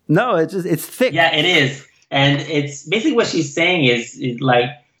book? No, it's thick. Yeah, it is, and it's basically what she's saying is like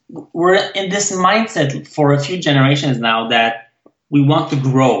we're in this mindset for a few generations now that we want to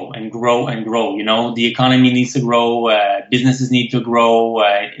grow and grow and grow. The economy needs to grow, businesses need to grow,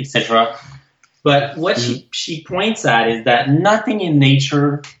 etc. But what she points at is that nothing in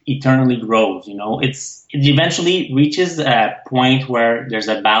nature eternally grows. It eventually reaches a point where there's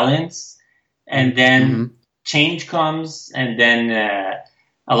a balance, and then change comes, and then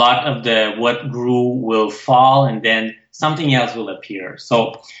a lot of what grew will fall, and then something else will appear.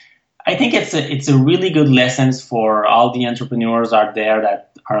 So I think it's a really good lesson for all the entrepreneurs out there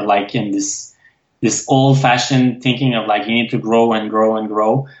that are like in this old-fashioned thinking of like you need to grow and grow and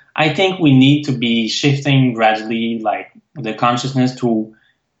grow. I think we need to be shifting gradually, like the consciousness to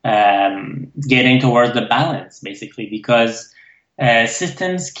getting towards the balance, basically, because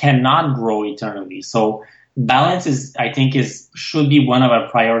systems cannot grow eternally. So balance should be one of our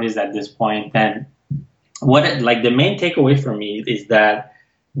priorities at this point. And the main takeaway for me is that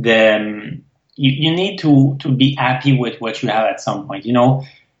you need to be happy with what you have at some point.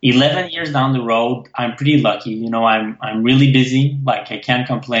 11 years down the road, I'm pretty lucky. I'm really busy. Like, I can't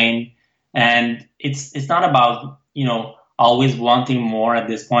complain. And it's not about, always wanting more at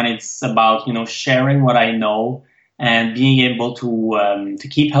this point. It's about, sharing what I know and being able to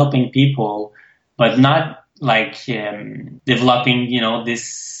keep helping people, but not developing,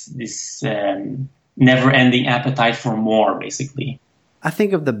 this never-ending appetite for more, basically. I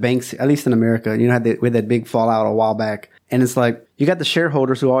think of the banks, at least in America, we had that big fallout a while back. And it's like, you got the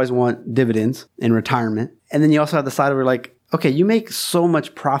shareholders who always want dividends in retirement. And then you also have the side where like, okay, you make so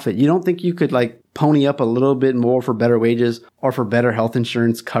much profit. You don't think you could pony up a little bit more for better wages or for better health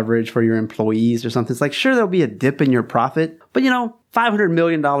insurance coverage for your employees or something? It's like, sure, there'll be a dip in your profit, but $500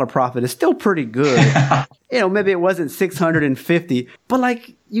 million profit is still pretty good. Maybe it wasn't 650, but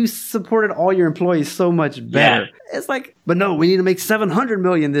you supported all your employees so much better. Yeah. It's like, but no, we need to make 700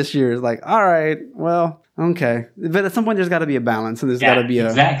 million this year. It's like, all right, well, okay. But at some point there's got to be a balance, and there's got to be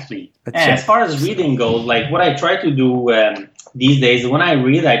exactly. And as far as reading goes, what I try to do these days, when I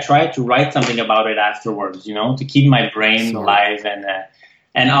read, I try to write something about it afterwards, to keep my brain alive.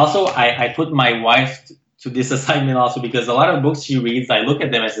 And also I put my wife to this assignment also, because a lot of books she reads, I look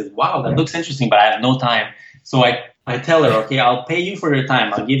at them and I said, wow, that looks interesting, but I have no time. So I tell her, okay, I'll pay you for your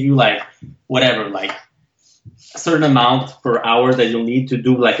time. I'll give you a certain amount per hour that you'll need to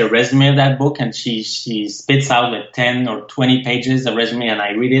do a resume of that book. And she spits out 10 or 20 pages of resume, and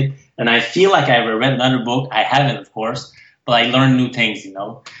I read it. And I feel like I've read another book. I haven't, of course, but I learn new things, And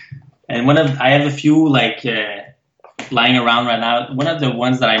I have a few lying around right now. One of the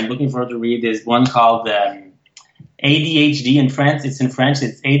ones that I'm looking forward to read is one called ADHD in France. It's in French.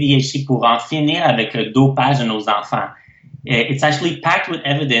 It's ADHD pour en finir avec le dopage de nos enfants. It's actually packed with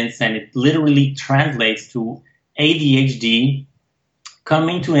evidence, and it literally translates to ADHD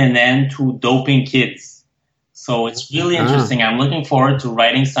coming to an end to doping kids. So it's really interesting. I'm looking forward to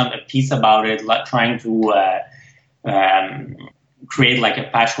writing a piece about it, trying to create a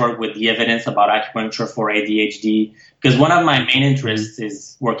patchwork with the evidence about acupuncture for ADHD, because one of my main interests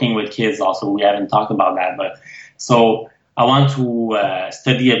is working with kids also. We haven't talked about that, but so I want to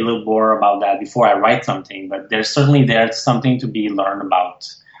study a little more about that before I write something. But there's something to be learned about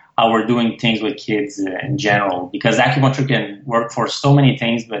how we're doing things with kids in general, because acupuncture can work for so many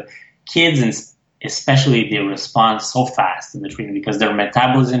things, but kids, and especially, they respond so fast to the treatment because their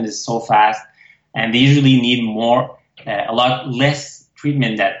metabolism is so fast, and they usually need a lot less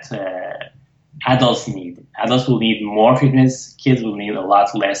treatment that adults need. Adults will need more treatments. Kids will need a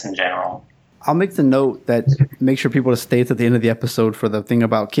lot less in general. I'll make the note that make sure people to stay at the end of the episode for the thing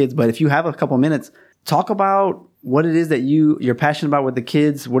about kids. But if you have a couple minutes, talk about what it is that you're passionate about with the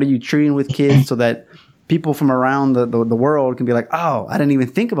kids. What are you treating with kids, so that people from around the world can be like, oh, I didn't even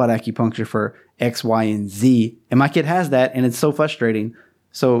think about acupuncture for X, Y, and Z. And my kid has that, and it's so frustrating.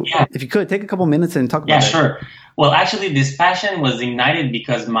 So if you could, take a couple minutes and talk about that. Yeah, sure. Well, actually, this passion was ignited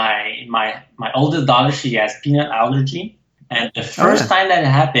because my oldest daughter, she has peanut allergy. And the first time that it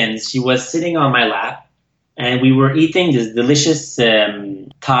happened, she was sitting on my lap, and we were eating this delicious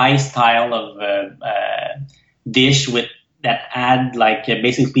Thai style of dish that had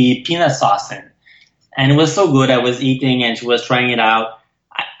basically peanut sauce in. And it was so good. I was eating, and she was trying it out.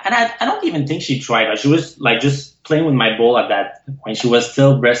 I don't even think she tried it. She was just playing with my bowl at that point. She was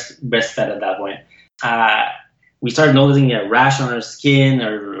still breastfed at that point. We started noticing a rash on her skin.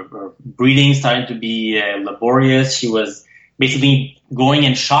 Her breathing started to be laborious. She was basically going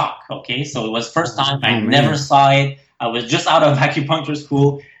in shock. Okay, so it was first time. I never saw it. I was just out of acupuncture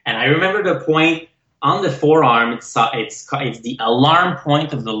school, and I remember the point on the forearm. It's the alarm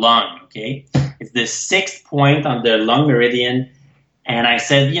point of the lung. Okay, it's the 6th point on the lung meridian. And I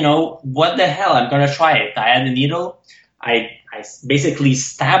said, what the hell? I'm going to try it. I had a needle. I basically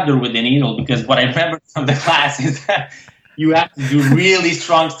stabbed her with the needle, because what I remember from the class is that you have to do really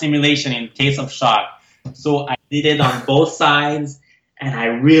strong stimulation in case of shock. So I did it on both sides, and I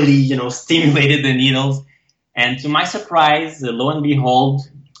really, stimulated the needles. And to my surprise, lo and behold,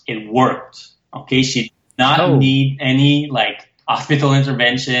 it worked. Okay, she did not need any hospital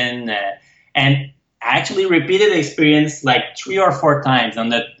intervention, and I actually repeated the experience 3 or 4 times. On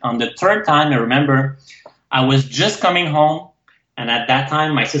the 3rd time, I remember I was just coming home, and at that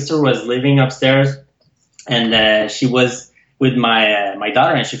time my sister was living upstairs, and she was with my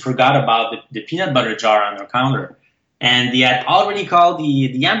daughter, and she forgot about the peanut butter jar on her counter. And they had already called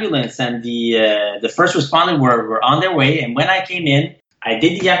the ambulance, and the first responders were on their way. And when I came in, I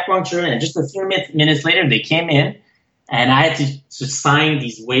did the acupuncture, and just a few minutes later, they came in, and I had to sign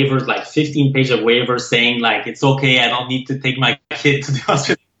these waivers, like 15 pages of waivers saying, like, it's okay, I don't need to take my kid to the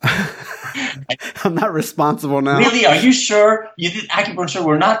hospital. I'm not responsible now. Really? Are you sure you did acupuncture?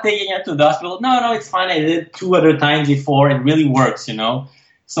 We're not taking it to the hospital? No, it's fine. I did it 2 other times before. It really works,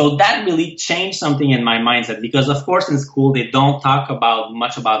 So that really changed something in my mindset, because, of course, in school, they don't talk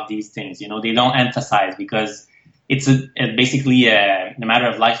much about these things. They don't emphasize, because it's basically a matter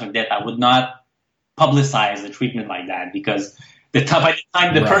of life and death. I would not publicize the treatment like that, because by the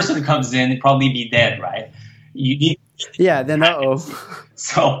time the person comes in, it'd probably be dead, right? You need. Yeah, then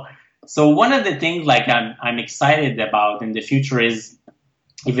So one of the things like I'm excited about in the future is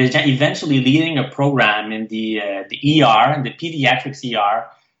eventually leading a program in the ER, the pediatrics ER,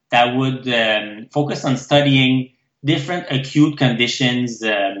 that would focus on studying different acute conditions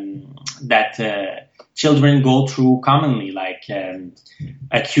that children go through commonly, like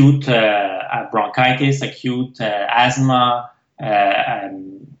acute bronchitis, acute asthma,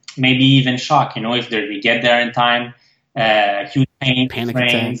 maybe even shock, if they get there in time, acute pain, panic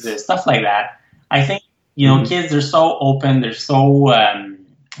trains, attacks, stuff like that. I think, kids are so open, they're so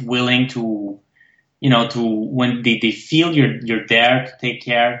willing to, when they feel you're there to take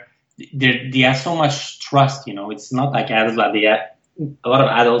care, they have so much trust, It's not like adults, a lot of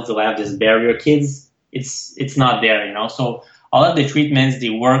adults will have this barrier. Kids, it's not there, So all of the treatments, they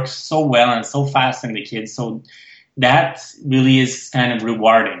work so well and so fast in the kids. So that really is kind of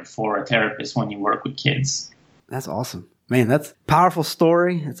rewarding for a therapist when you work with kids. That's awesome. Man, that's a powerful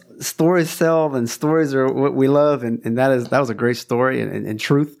story. Stories sell, and stories are what we love. And that was a great story and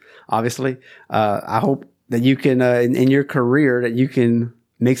truth, obviously. I hope that you can, in your career, that you can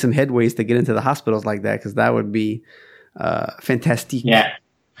make some headways to get into the hospitals like that, because that would be fantastic. Yeah.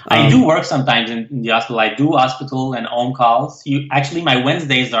 I do work sometimes in the hospital. I do hospital and home calls. Actually, my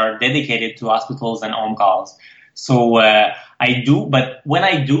Wednesdays are dedicated to hospitals and home calls. So I do, but when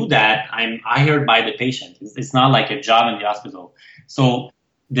I do that, I'm hired by the patient. It's not like a job in the hospital. So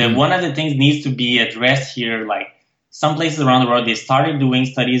one of the things needs to be addressed here, like some places around the world, they started doing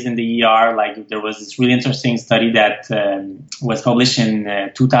studies in the ER. Like there was this really interesting study that was published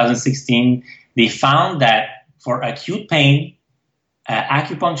in 2016. They found that for acute pain,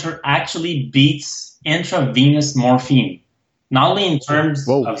 acupuncture actually beats intravenous morphine, not only in terms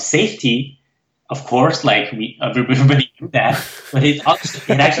of safety. Of course, like everybody knew that, but it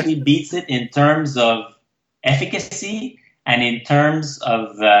actually beats it in terms of efficacy and in terms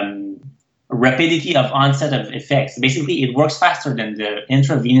of rapidity of onset of effects. Basically, it works faster than the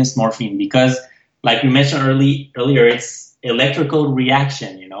intravenous morphine because, like we mentioned earlier, it's electrical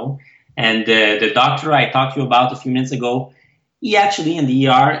reaction, And the doctor I talked to you about a few minutes ago, he actually in the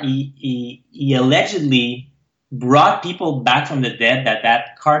ER, he allegedly brought people back from the dead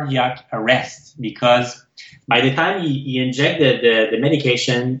that cardiac arrest, because by the time he injected the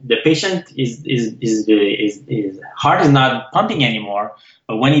medication, the patient his heart is not pumping anymore.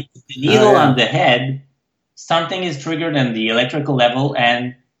 But when he put the needle on the head, something is triggered on the electrical level,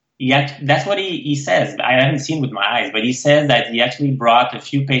 and that's what he says. I haven't seen with my eyes, but he says that he actually brought a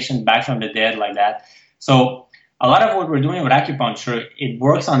few patients back from the dead like that. So a lot of what we're doing with acupuncture, it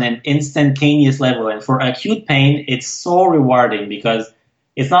works on an instantaneous level. And for acute pain, it's so rewarding because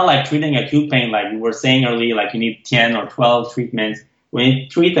it's not like treating acute pain like we were saying earlier, like you need 10 or 12 treatments. When you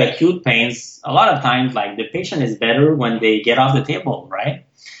treat acute pains, a lot of times, like the patient is better when they get off the table, right?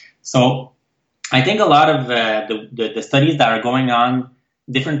 So I think a lot of the studies that are going on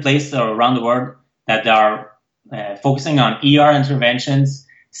different places around the world that are focusing on ER interventions,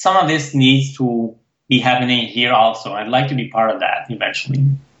 some of this needs to be happening here also. I'd like to be part of that eventually.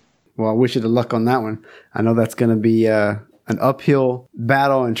 Well, I wish you the luck on that one. I know that's going to be an uphill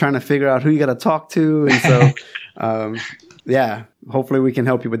battle and trying to figure out who you got to talk to. And so, yeah, hopefully we can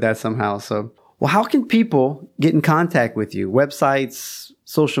help you with that somehow. So, well, how can people get in contact with you? Websites,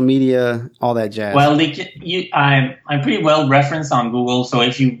 social media, all that jazz? Well, I'm pretty well referenced on Google. So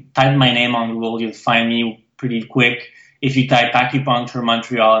if you type my name on Google, you'll find me pretty quick. If you type Acupuncture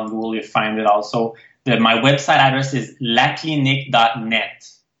Montreal on Google, you'll find it also. My website address is laclinique.net.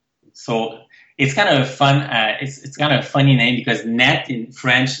 So it's kind of fun. It's kind of a funny name because net in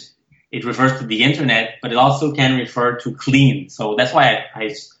French, it refers to the internet, but it also can refer to clean. So that's why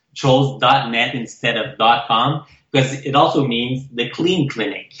I chose .net instead of .com, because it also means the clean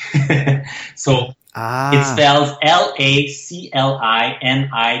clinic. So it spells LACLINIQUE.net,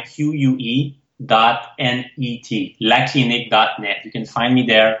 laclinique.net. You can find me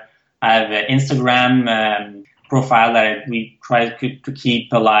there. I have Instagram. profile that we try to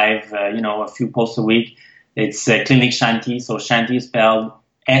keep alive, a few posts a week. It's Clinic Shanti. So Shanti is spelled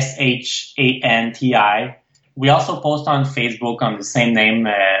Shanti. We also post on Facebook on the same name.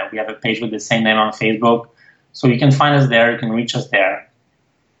 We have a page with the same name on Facebook. So you can find us there. You can reach us there.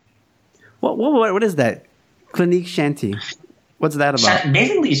 What is that? Clinique Shanti. What's that about?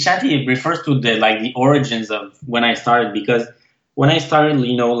 Basically, Shanti refers to the origins of when I started. Because when I started,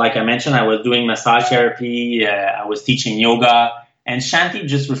 like I mentioned, I was doing massage therapy. I was teaching yoga. And Shanti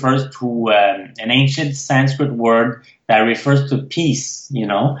just refers to an ancient Sanskrit word that refers to peace,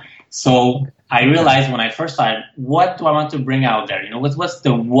 So I realized when I first started, what do I want to bring out there? What's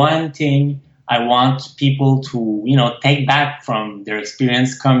the one thing I want people to, take back from their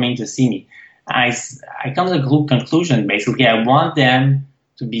experience coming to see me? I come to the conclusion, basically, I want them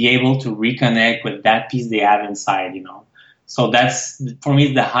to be able to reconnect with that peace they have inside, So that's, for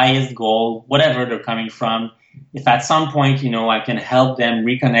me, the highest goal, whatever they're coming from. If at some point, I can help them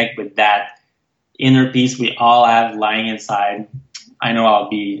reconnect with that inner peace we all have lying inside, I know I'll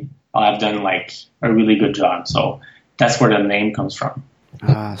have done like a really good job. So that's where the name comes from.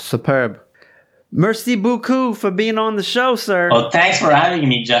 Superb. Merci beaucoup for being on the show, sir. Oh, thanks for having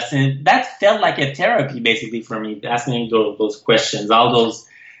me, Justin. That felt like a therapy, basically, for me, asking those questions, all those,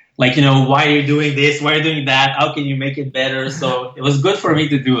 why are you doing this? Why are you doing that? How can you make it better? So it was good for me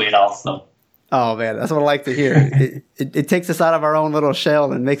to do it also. Oh, man, that's what I like to hear. It takes us out of our own little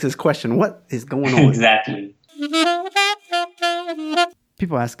shell and makes us question, what is going on? Exactly.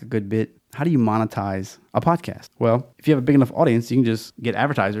 People ask a good bit, how do you monetize a podcast? Well, if you have a big enough audience, you can just get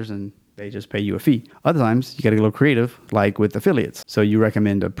advertisers and they just pay you a fee. Other times, you got to get a little creative, like with affiliates. So you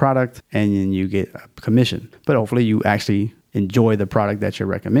recommend a product and then you get a commission. But hopefully you actually enjoy the product that you're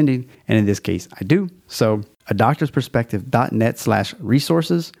recommending. And in this case, I do. So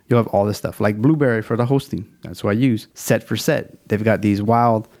adoctorsperspective.net/resources, you'll have all this stuff like Blueberry for the hosting. That's what I use. Set for Set. They've got these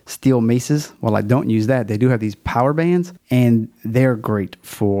wild steel maces. Well, I don't use that. They do have these power bands and they're great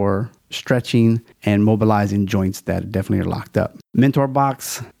for stretching and mobilizing joints that definitely are locked up. Mentor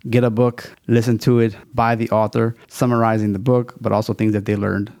Box, get a book, listen to it, buy the author, summarizing the book, but also things that they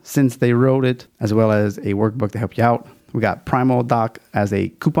learned since they wrote it, as well as a workbook to help you out. We got Primal Doc as a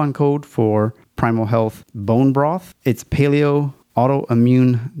coupon code for Primal Health Bone Broth. It's paleo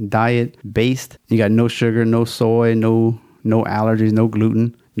autoimmune diet based. You got no sugar, no soy, no allergies, no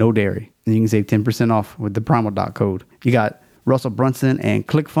gluten, no dairy. And you can save 10% off with the Primal Doc code. You got Russell Brunson and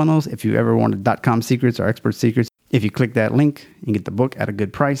ClickFunnels. If you ever wanted .com secrets or expert secrets, if you click that link, you can get the book at a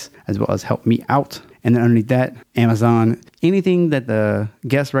good price, as well as help me out. And then underneath that, Amazon, anything that the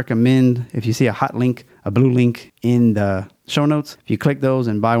guests recommend, if you see a hot link, a blue link in the show notes, if you click those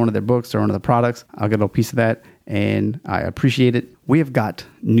and buy one of their books or one of the products, I'll get a little piece of that. And I appreciate it. We have got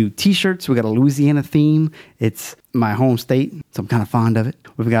new t-shirts. We got a Louisiana theme. It's my home state, so I'm kind of fond of it.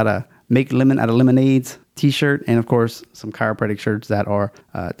 We've got a Make Lemon Out of Lemonades t-shirt, and of course some chiropractic shirts that are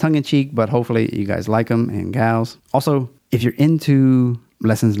tongue-in-cheek, but hopefully you guys like them, and gals. Also, if you're into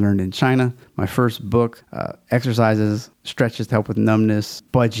lessons learned in China, my first book, exercises, stretches to help with numbness,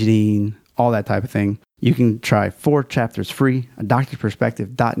 budgeting, all that type of thing, you can try 4 chapters free at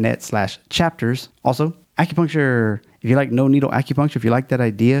doctorsperspective.net/chapters. Also, acupuncture, if you like no needle acupuncture, if you like that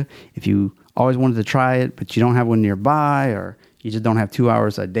idea, if you always wanted to try it but you don't have one nearby, or you just don't have 2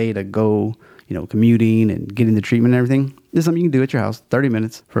 hours a day to go, commuting and getting the treatment and everything, this is something you can do at your house, 30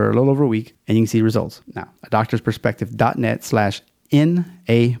 minutes for a little over a week, and you can see results. Now,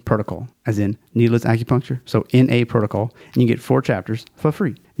 doctorsperspective.net/NA protocol, as in needless acupuncture. So NA protocol, and you get 4 chapters for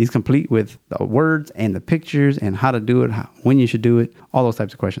free. These complete with the words and the pictures and how to do it, when you should do it, all those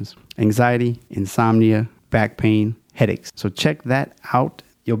types of questions. Anxiety, insomnia, back pain, headaches. So check that out.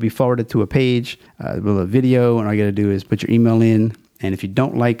 You'll be forwarded to a page with a video, and all you got to do is put your email in. And if you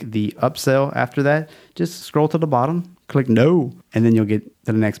don't like the upsell after that, just scroll to the bottom, click no, and then you'll get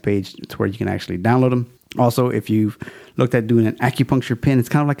to the next page to where you can actually download them. Also, if you've looked at doing an acupuncture pin, it's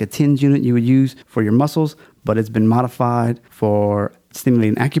kind of like a TINS unit you would use for your muscles, but it's been modified for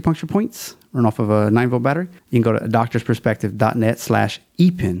stimulating acupuncture points, run off of a 9-volt battery. You can go to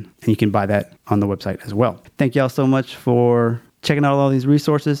doctorsperspective.net/epin, and you can buy that on the website as well. Thank y'all so much for checking out all these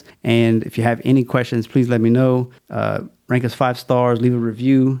resources. And if you have any questions, please let me know. Rank us 5 stars, leave a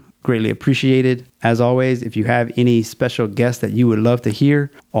review. Greatly appreciated. As always, if you have any special guests that you would love to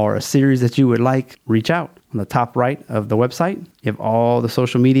hear or a series that you would like, reach out. On the top right of the website, you have all the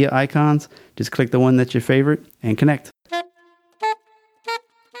social media icons. Just click the one that's your favorite and connect.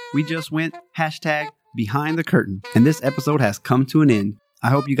 We just went #behind the curtain, and this episode has come to an end.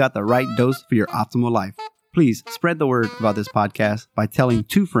 I hope you got the right dose for your optimal life. Please spread the word about this podcast by telling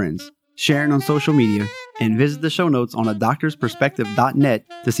 2 friends, sharing on social media, And visit the show notes on adoctorsperspective.net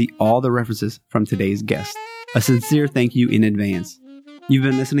to see all the references from today's guest. A sincere thank you in advance. You've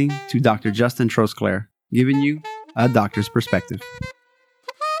been listening to Dr. Justin Trosclair, giving you a doctor's perspective.